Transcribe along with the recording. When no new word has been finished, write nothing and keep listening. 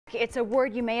It's a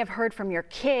word you may have heard from your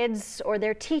kids or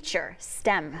their teacher,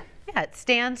 STEM. Yeah, it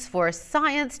stands for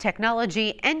science,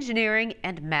 technology, engineering,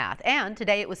 and math. And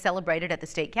today it was celebrated at the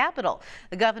state capitol.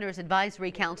 The Governor's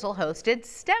Advisory Council hosted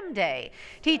STEM Day.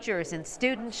 Teachers and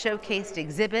students showcased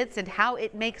exhibits and how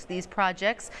it makes these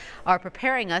projects are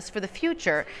preparing us for the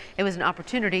future. It was an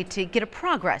opportunity to get a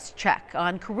progress check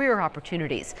on career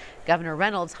opportunities. Governor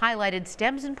Reynolds highlighted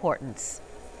STEM's importance.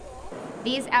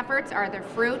 These efforts are the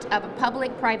fruit of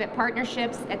public-private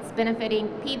partnerships that's benefiting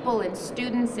people and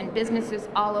students and businesses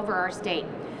all over our state.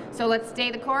 So let's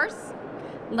stay the course.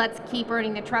 Let's keep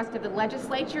earning the trust of the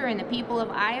legislature and the people of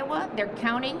Iowa. They're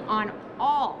counting on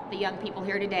all the young people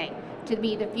here today to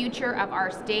be the future of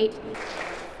our state.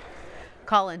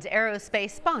 Collins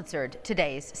Aerospace sponsored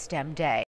today's STEM Day.